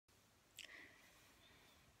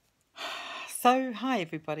So, hi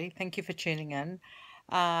everybody. Thank you for tuning in.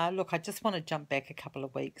 Look, I just want to jump back a couple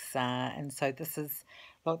of weeks, and so this is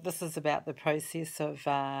about the process of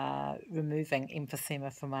removing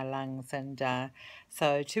emphysema from my lungs. And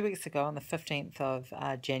so, 2 weeks ago, on the 15th of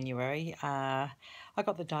January, I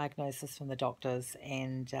got the diagnosis from the doctors,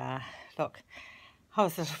 and look, I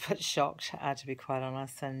was a little bit shocked, to be quite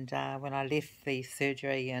honest. And when I left the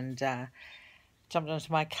surgery and jumped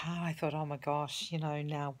into my car, I thought, oh my gosh,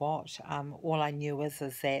 now what? All I knew is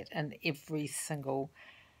that in every single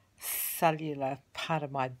cellular part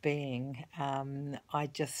of my being, I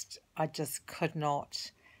just could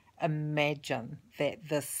not imagine that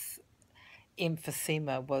this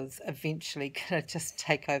emphysema was eventually going to just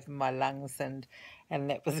take over my lungs, and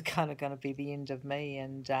that was kind of going to be the end of me,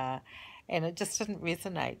 and it just didn't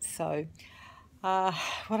resonate. So uh,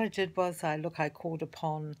 what I did was I called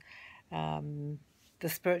upon the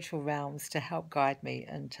spiritual realms to help guide me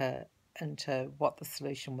into what the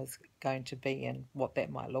solution was going to be and what that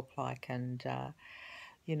might look like. And at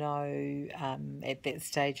that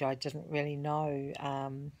stage, I didn't really know.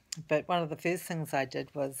 But one of the first things I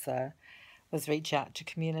did was reach out to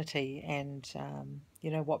community, and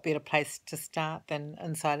what better place to start than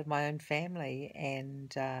inside of my own family.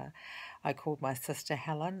 And I called my sister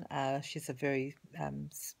Helen. She's a very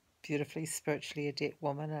beautifully spiritually adept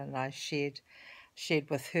woman, and I shared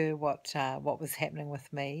with her what was happening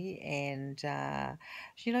with me. And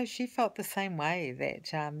she felt the same way,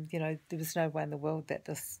 that there was no way in the world that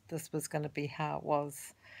this was going to be how it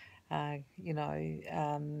was. The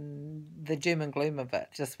doom and gloom of it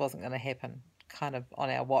just wasn't going to happen kind of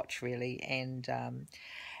on our watch, really. And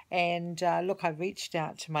look, I reached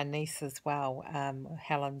out to my niece as well,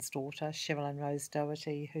 Helen's daughter, Sherilyn Rose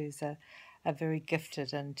Doherty, who's a very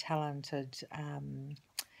gifted and talented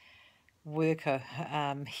worker,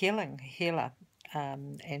 healer,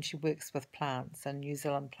 and she works with plants and New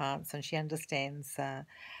Zealand plants, and she understands the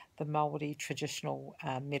Māori traditional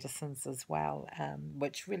medicines as well,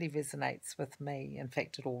 which really resonates with me. In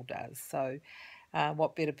fact, it all does. So,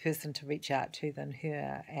 what better person to reach out to than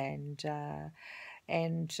her?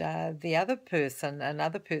 And another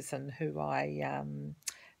person who I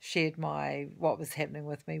shared what was happening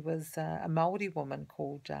with me was a Māori woman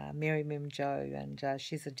called Mary Mem Joe, and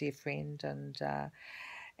she's a dear friend, and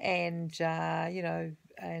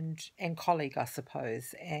colleague, I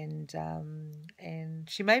suppose. And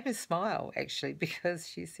she made me smile, actually, because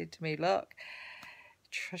she said to me, "Look,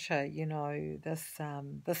 Trisha,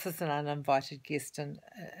 this is an uninvited guest in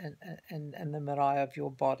the marae of your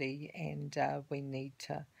body, and we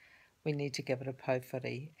need to give it a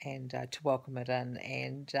powhiri, and to welcome it in."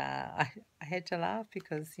 And I had to laugh,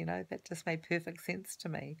 because that just made perfect sense to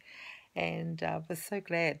me, and I was so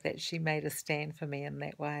glad that she made a stand for me in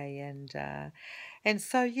that way. And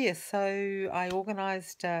so, yes, so I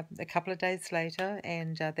organised a couple of days later,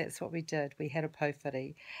 and that's what we did. We had a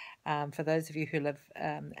powhiri. For those of you who live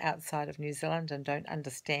outside of New Zealand and don't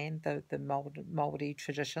understand the Māori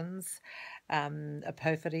traditions, a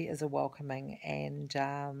powhiri is a welcoming, and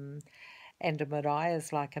a marae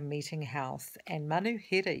is like a meeting house, and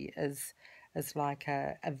manuhiri is like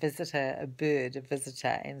a visitor, a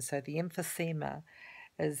visitor. And so the emphysema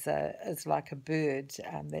is like a bird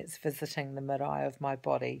that's visiting the marae of my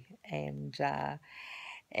body, and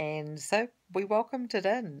so we welcomed it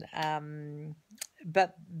in.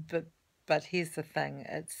 But but but here's the thing: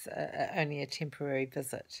 it's only a temporary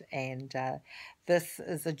visit, and this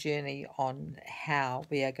is a journey on how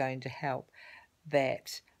we are going to help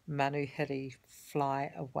that manuhiri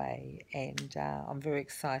fly away. And I'm very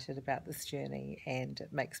excited about this journey, and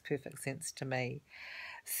it makes perfect sense to me.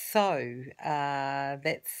 So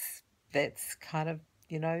that's kind of,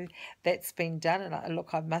 that's been done. And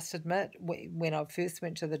look, I must admit, when I first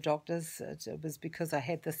went to the doctors, it was because I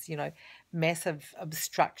had this massive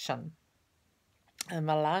obstruction in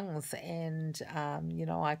my lungs, and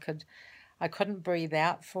I couldn't breathe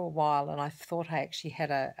out for a while, and I thought I actually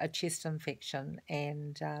had a chest infection.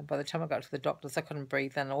 And by the time I got to the doctors, I couldn't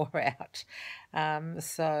breathe in or out.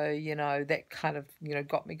 So that kind of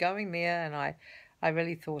got me going there, and I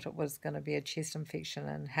really thought it was going to be a chest infection,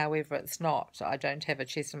 and however, it's not. I don't have a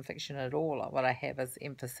chest infection at all. What I have is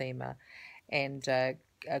emphysema, and a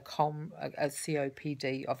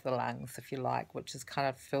COPD of the lungs, if you like, which is kind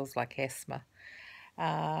of feels like asthma.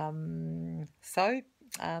 So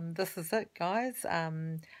this is it, guys.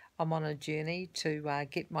 I'm on a journey to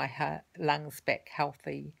get my lungs back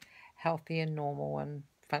healthy and normal and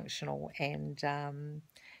functional. And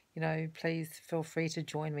please feel free to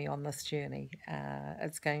join me on this journey.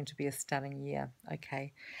 It's going to be a stunning year.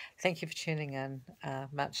 Okay, thank you for tuning in.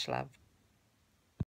 Much love.